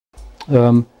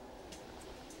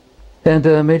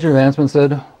Major Mansman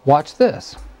said, "Watch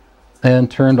this,"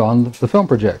 and turned on the film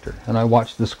projector. And I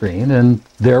watched the screen, and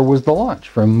there was the launch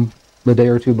from a day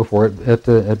or two before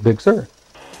at Big Sur.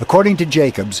 According to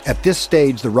Jacobs, at this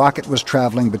stage the rocket was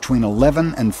traveling between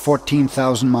 11 and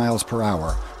 14,000 miles per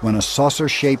hour when a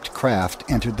saucer-shaped craft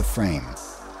entered the frame.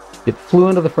 It flew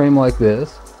into the frame like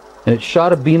this, and it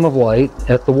shot a beam of light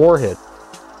at the warhead.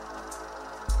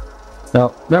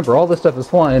 Now, remember, all this stuff is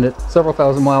flying at several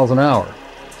thousand miles an hour.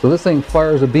 So this thing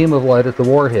fires a beam of light at the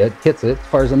warhead, hits it,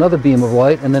 fires another beam of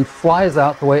light, and then flies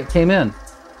out the way it came in.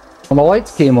 When the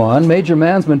lights came on, Major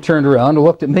Mansman turned around and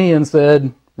looked at me and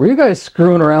said, "Were you guys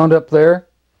screwing around up there?"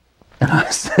 And I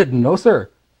said, "No, sir."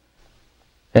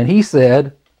 And he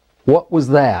said, "What was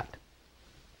that?"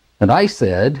 And I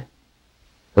said,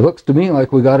 "It looks to me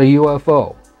like we got a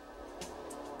UFO."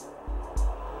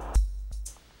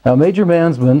 Now, Major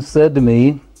Mansman said to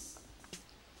me,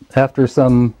 after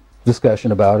some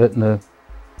discussion about it,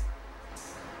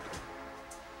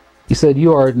 he said,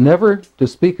 "You are never to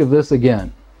speak of this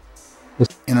again."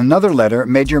 In another letter,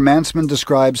 Major Mansman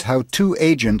describes how 2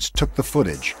 agents took the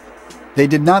footage. They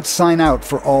did not sign out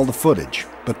for all the footage,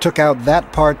 but took out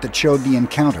that part that showed the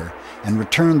encounter and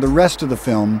returned the rest of the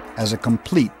film as a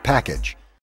complete package.